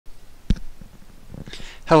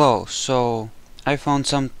Hello, so I found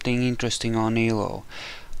something interesting on Eeloo.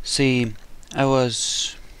 See, I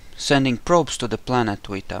was sending probes to the planet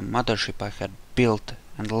with a mothership I had built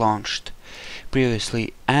and launched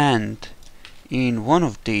previously, and in one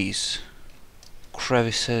of these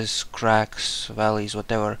crevices, cracks, valleys,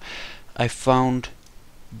 whatever, I found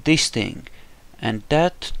this thing, and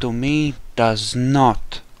that to me does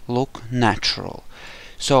not look natural.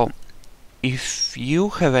 So, if you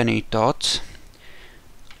have any thoughts,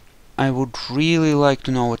 I would really like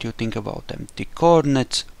to know what you think about them. The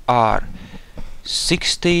coordinates are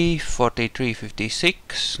 60, 43,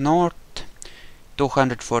 56 north,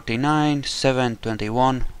 249,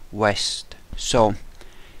 721 west. So,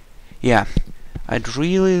 yeah, I'd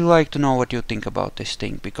really like to know what you think about this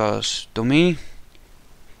thing, because to me it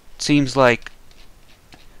seems like,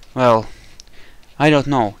 well, I don't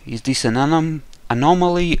know, is this an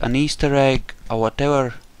anomaly, an Easter egg, or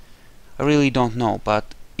whatever? I really don't know, but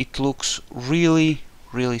it looks really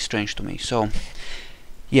strange to me. So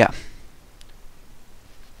yeah,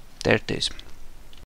 there it is.